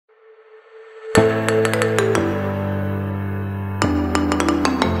Hey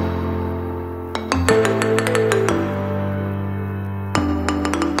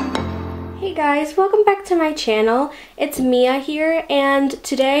guys, welcome back to my channel. It's Mia here, and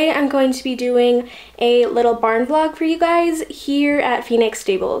today I'm going to be doing a little barn vlog for you guys here at Phoenix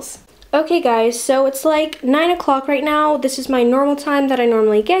Stables. Okay guys, so it's like 9 o'clock right now. This is my normal time that I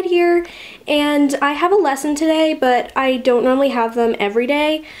normally get here, and I have a lesson today, but I don't normally have them every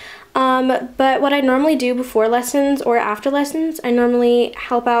day. But what I normally do before lessons or after lessons, I normally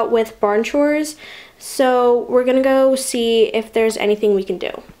help out with barn chores. So we're gonna go see if there's anything we can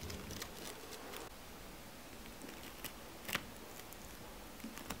do.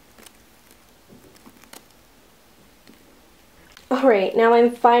 Alright, now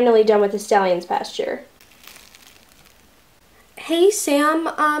I'm finally done with the stallion's pasture. Hey Sam,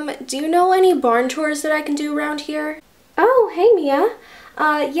 do you know any barn chores that I can do around here? Oh, hey Mia.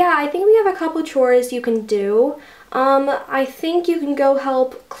 Yeah, I think we have a couple chores you can do. I think you can go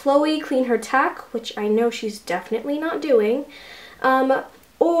help Chloe clean her tack, which I know she's definitely not doing.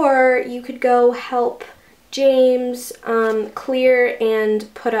 Or you could go help James clear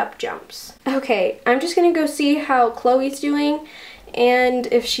and put up jumps. Okay, I'm just gonna go see how Chloe's doing, and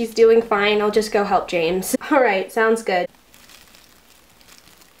if she's doing fine, I'll just go help James. Alright, sounds good.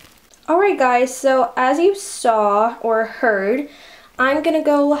 Alright guys, so as you saw or heard, I'm gonna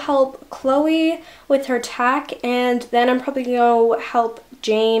go help Chloe with her tack, and then I'm probably gonna go help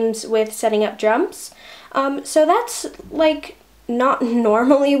James with setting up jumps. So that's like not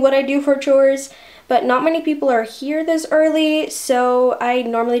normally what I do for chores, but not many people are here this early, so I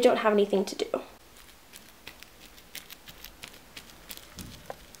normally don't have anything to do.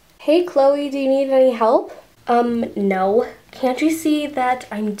 Hey Chloe, do you need any help? No. Can't you see that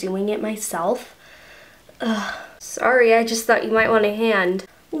I'm doing it myself? Ugh, sorry, I just thought you might want a hand.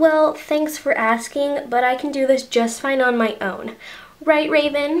 Well, thanks for asking, but I can do this just fine on my own. Right,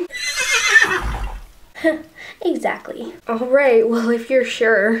 Raven? Exactly. Alright, well, if you're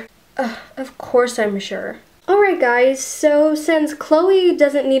sure. Of course I'm sure. Alright guys, so since Chloe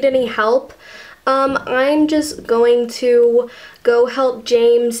doesn't need any help, I'm just going to go help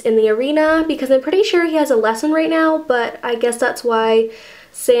James in the arena because I'm pretty sure he has a lesson right now, but I guess that's why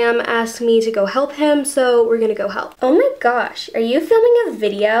Sam asked me to go help him, so we're gonna go help. Oh my gosh, are you filming a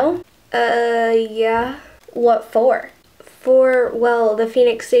video? Yeah. What for? For, well, the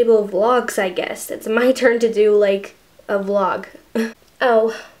Phoenix Stable vlogs, I guess. It's my turn to do, like, a vlog.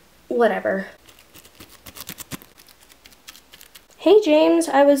 Oh, whatever. Hey James,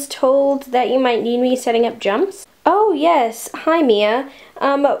 I was told that you might need me setting up jumps. Oh yes, hi Mia.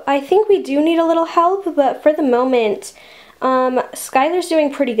 I think we do need a little help, but for the moment, Skylar's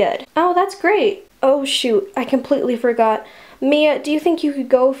doing pretty good. Oh, that's great. Oh shoot, I completely forgot. Mia, do you think you could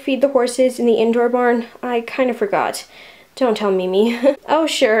go feed the horses in the indoor barn? I kind of forgot. Don't tell Mimi. Oh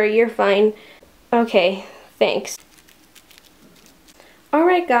sure, you're fine. Okay, thanks.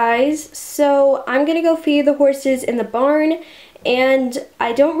 Alright guys, so I'm gonna go feed the horses in the barn, and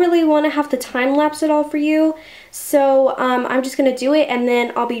I don't really want to have to time lapse it all for you, so I'm just gonna do it and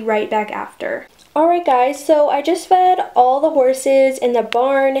then I'll be right back after. Alright guys, so I just fed all the horses in the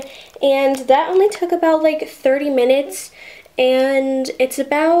barn, and that only took about like 30 minutes, and it's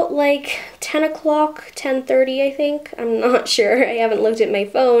about like 10 o'clock, 10:30 I think. I'm not sure, I haven't looked at my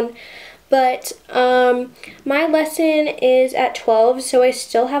phone. But my lesson is at 12, so I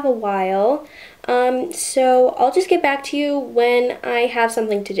still have a while. So I'll just get back to you when I have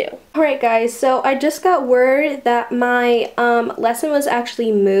something to do. Alright guys, so I just got word that my lesson was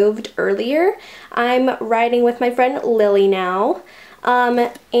actually moved earlier. I'm riding with my friend Lily now.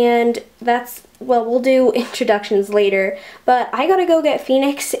 And that's, well, we'll do introductions later, but I gotta go get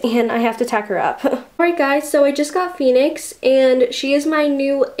Phoenix and I have to tack her up. Alright guys, so I just got Phoenix and she is my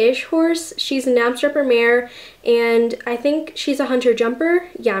new-ish horse. She's a knapstrapper mare and I think she's a hunter jumper.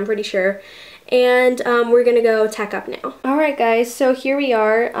 Yeah, I'm pretty sure. And we're gonna go tack up now. Alright guys, so here we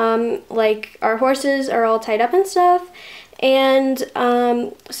are. Like our horses are all tied up and stuff. And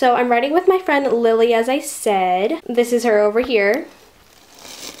so I'm riding with my friend Lily, as I said. This is her over here.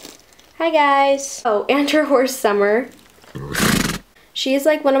 Hi guys. Oh, and her horse Summer. She is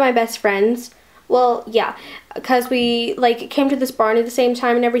like one of my best friends. Well, yeah, because we like came to this barn at the same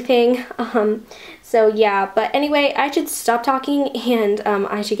time and everything. So yeah, but anyway, I should stop talking and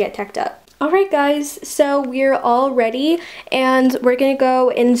I should get tacked up. Alright guys, so we're all ready and we're gonna go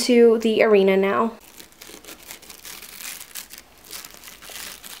into the arena now.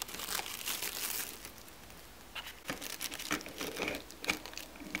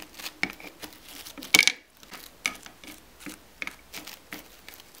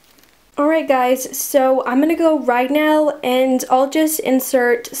 Alright guys, so I'm gonna go right now and I'll just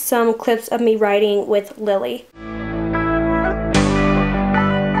insert some clips of me riding with Lily.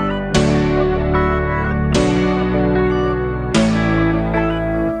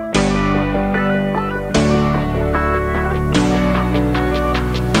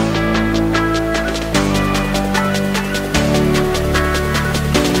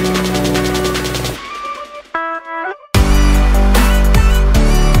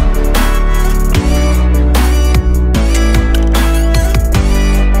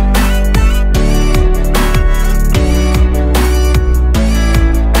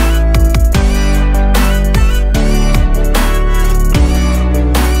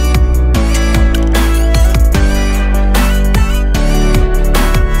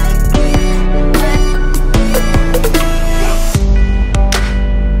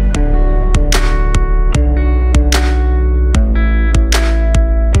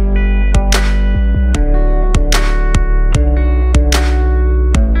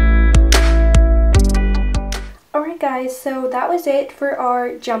 Guys, so that was it for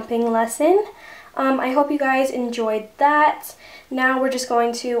our jumping lesson. I hope you guys enjoyed that. Now we're just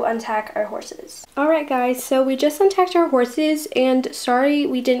going to untack our horses. Alright guys, so we just untacked our horses, and sorry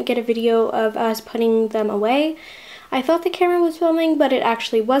we didn't get a video of us putting them away. I thought the camera was filming, but it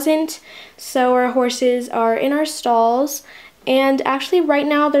actually wasn't. So our horses are in our stalls. And actually right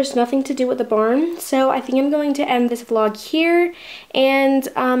now there's nothing to do with the barn, so I think I'm going to end this vlog here. And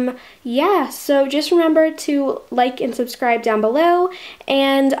yeah, so just remember to like and subscribe down below,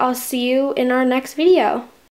 and I'll see you in our next video.